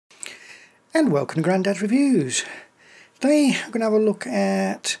And welcome to Grandad's Reviews. Today I'm going to have a look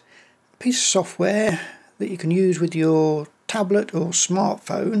at a piece of software that you can use with your tablet or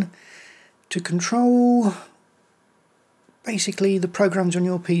smartphone to control basically the programs on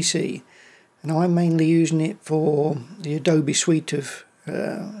your PC. And I'm mainly using it for the Adobe suite of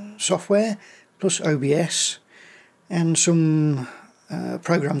software plus OBS and some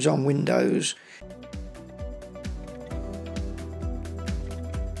programs on Windows.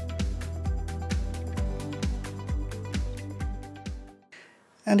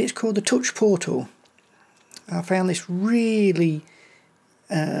 And it's called the Touch Portal. I found this really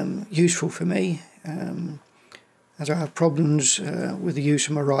useful for me as I have problems with the use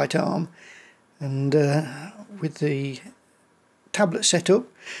of my right arm, and with the tablet setup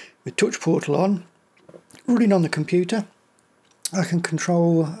with Touch Portal on, running on the computer, I can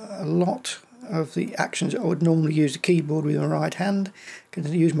control a lot of the actions that I would normally use the keyboard with my right hand. I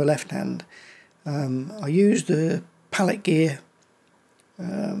can use my left hand. I use the palette gear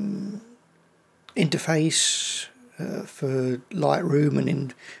interface for Lightroom and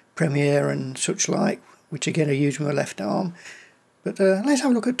in Premiere and such like, which again I use with my left arm. But let's have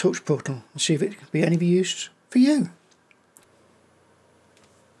a look at Touch Portal and see if it can be any use for you.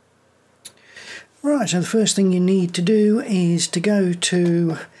 Right, so the first thing you need to do is to go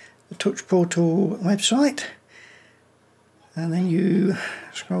to the Touch Portal website, and then you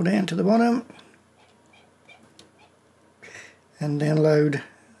scroll down to the bottom and download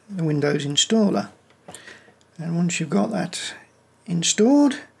the Windows installer. And once you've got that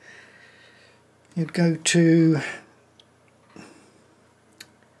installed, you'd go to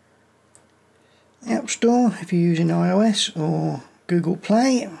the App Store if you're using iOS or Google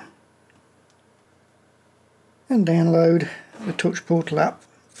Play, and download the Touch Portal app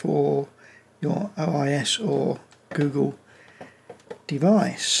for your iOS or Google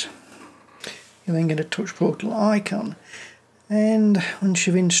device. You then get a Touch Portal icon. And once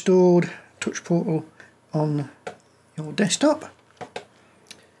you've installed Touch Portal on your desktop,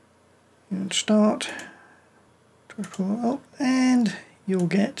 you'll start Touch Portal up and you'll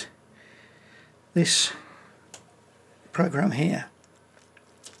get this program here.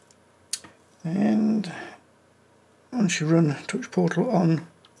 And once you run Touch Portal on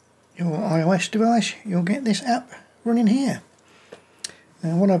your iOS device, you'll get this app running here.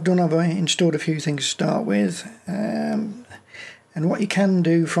 And what I've done, I've installed a few things to start with. And what you can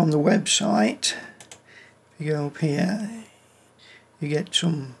do from the website, if you go up here, you get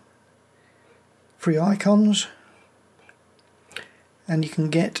some free icons, and you can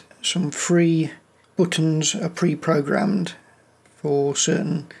get some free buttons are pre-programmed for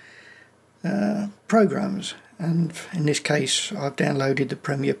certain programs. And in this case I've downloaded the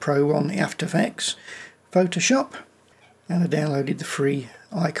Premiere Pro one, the After Effects, Photoshop, and I downloaded the free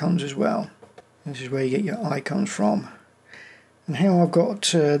icons as well. This is where you get your icons from. And how I've got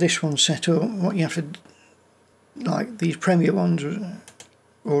this one set up, what you have to, like these Premiere ones are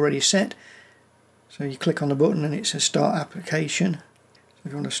already set, so you click on the button and it says start application. So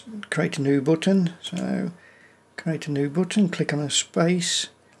if you want to create a new button, so create a new button, click on a space,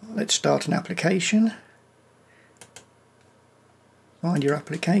 let's start an application. Find your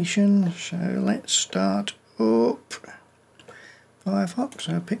application, so let's start up Firefox,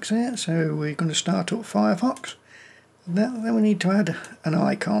 so it picks it, so we're going to start up Firefox. Then we need to add an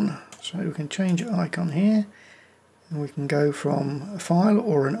icon, so we can change the icon here, and we can go from a file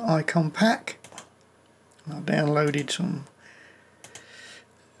or an icon pack. I've downloaded some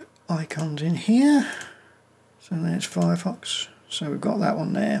icons in here, so there's Firefox, so we've got that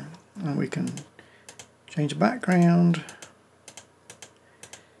one there, and we can change the background,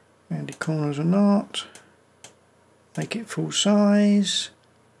 rounded corners or not, make it full size,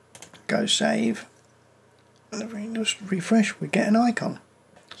 go save. And if we just refresh, we get an icon.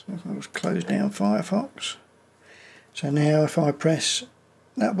 So if I just close down Firefox, so now if I press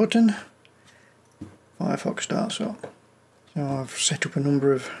that button, Firefox starts up. So I've set up a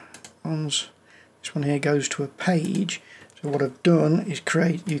number of ones. This one here goes to a page. So what I've done is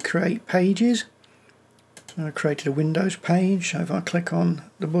create pages. So I created a Windows page. So if I click on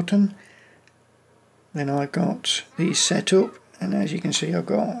the button, then I've got these set up, and as you can see I've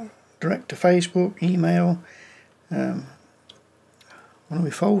got direct to Facebook, email, one of my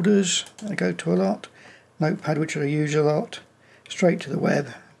folders I go to a lot, Notepad which I use a lot, straight to the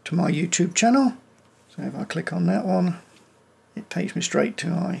web to my YouTube channel. So if I click on that one, it takes me straight to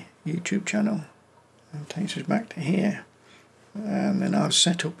my YouTube channel and takes us back to here. And then I've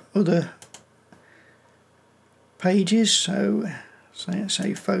set up other pages, so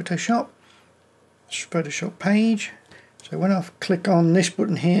say Photoshop page, So when I click on this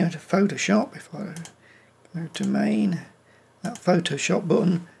button here to Photoshop, if I go to main, that Photoshop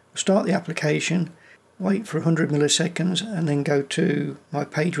button will start the application, wait for 100 milliseconds and then go to my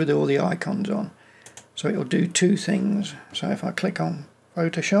page with all the icons on. So it'll do two things. So if I click on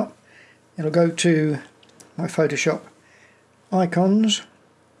Photoshop, it'll go to my Photoshop icons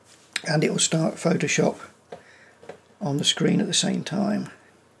and it will start Photoshop on the screen at the same time.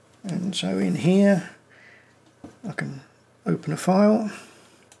 And so in here I can open a file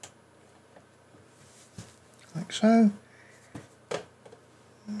like so,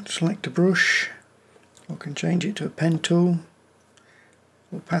 select a brush, I can change it to a pen tool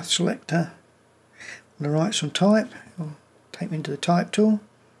or path selector. I'm going to write some type, it'll take me into the type tool.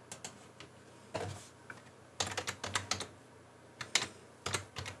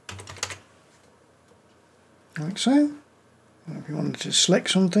 Like so. If you wanted to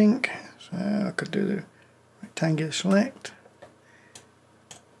select something, so I could do the rectangular select.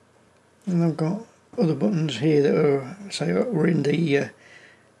 And I've got other buttons here that are, say, are in the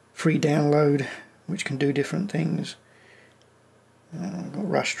free download, which can do different things. I've got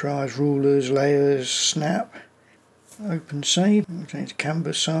rasterize, rulers, layers, snap, open save. I'll change the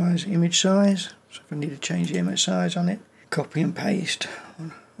canvas size, image size. So if I need to change the image size on it, copy and paste,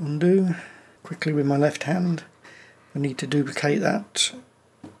 undo. Quickly with my left hand, if I need to duplicate that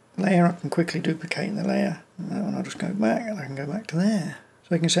layer, I can quickly duplicate the layer. And I'll just go back and I can go back to there.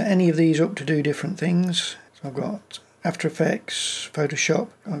 So I can set any of these up to do different things. So I've got After Effects, Photoshop,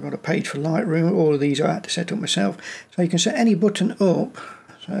 I've got a page for Lightroom. All of these I had to set up myself. So you can set any button up.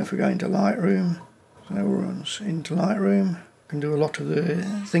 So if we go into Lightroom, so it runs into Lightroom. I can do a lot of the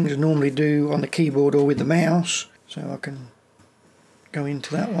things I normally do on the keyboard or with the mouse. So I can go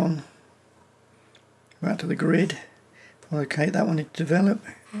into that one, go out to the grid, locate that one into develop,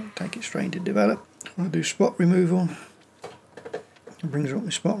 take it straight into develop. I'll do spot removal. It brings up my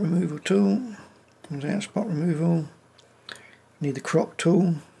spot removal tool. Comes out spot removal. Need the crop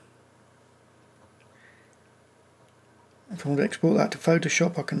tool. If I want to export that to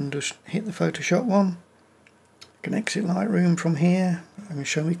Photoshop, I can just hit the Photoshop one. I can exit Lightroom from here. I can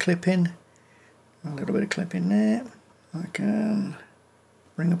show me clipping. A little bit of clipping there. I can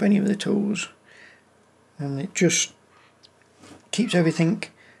bring up any of the tools, and it just keeps everything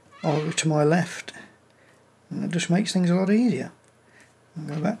over to my left, and it just makes things a lot easier.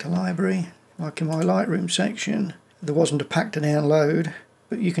 I'll go back to library. Like in my Lightroom section, there wasn't a pack to download,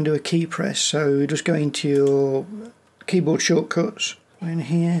 but you can do a key press, so just go into your keyboard shortcuts in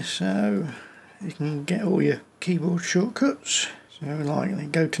here, so you can get all your keyboard shortcuts. So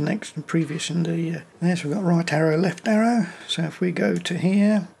like go to next and previous in the there, so we've got right arrow, left arrow. So if we go to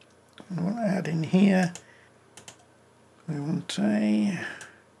here, I want to add in here, we want a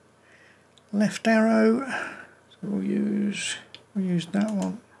left arrow, so we'll use that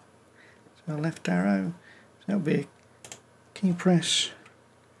one. So left arrow, so that'll be a key press,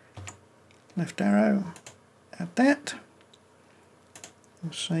 left arrow, add that.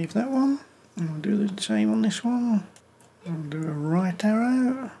 We'll save that one, and we'll do the same on this one. I'll do a right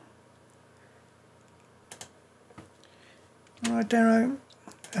arrow, add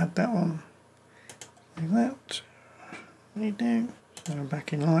that one, like that. What do you do? So I'm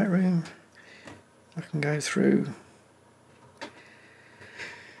back in Lightroom. I can go through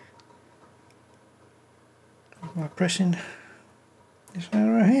by pressing this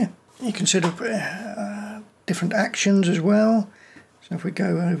arrow here. You can set up different actions as well. So if we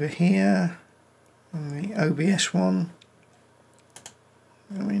go over here on the OBS one,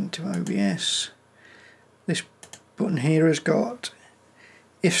 go into OBS, this button here has got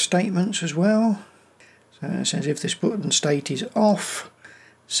if statements as well. So it says if this button state is off,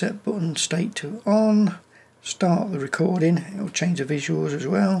 set button state to on, start the recording. It will change the visuals as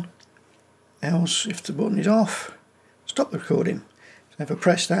well. Else, if the button is off, stop the recording. So if I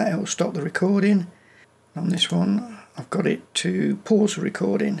press that, it will stop the recording. On this one, I've got it to pause the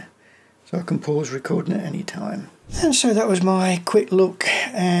recording, so I can pause recording at any time. And so that was my quick look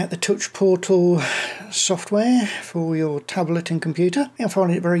at the Touch Portal software for your tablet and computer. I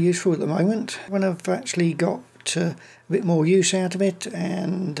find it very useful at the moment. When I've actually got a bit more use out of it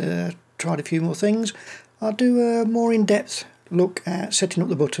and tried a few more things, I'll do a more in-depth look at setting up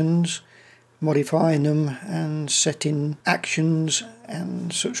the buttons, modifying them and setting actions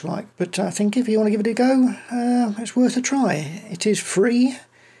and such like. But I think if you want to give it a go, it's worth a try. It is free.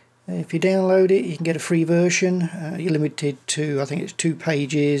 If you download it, you can get a free version. You're limited to, I think it's 2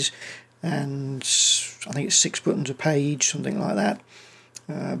 pages and I think it's 6 buttons a page, something like that.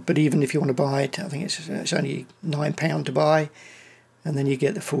 But even if you want to buy it, I think it's only £9 to buy, and then you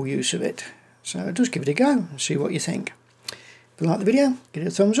get the full use of it. So just give it a go and see what you think. If you like the video, give it a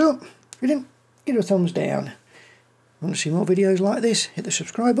thumbs up. If you didn't, give it a thumbs down. If you want to see more videos like this, hit the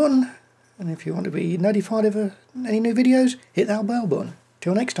subscribe button. And if you want to be notified of any new videos, hit that bell button.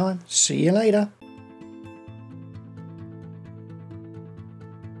 Till next time, see you later.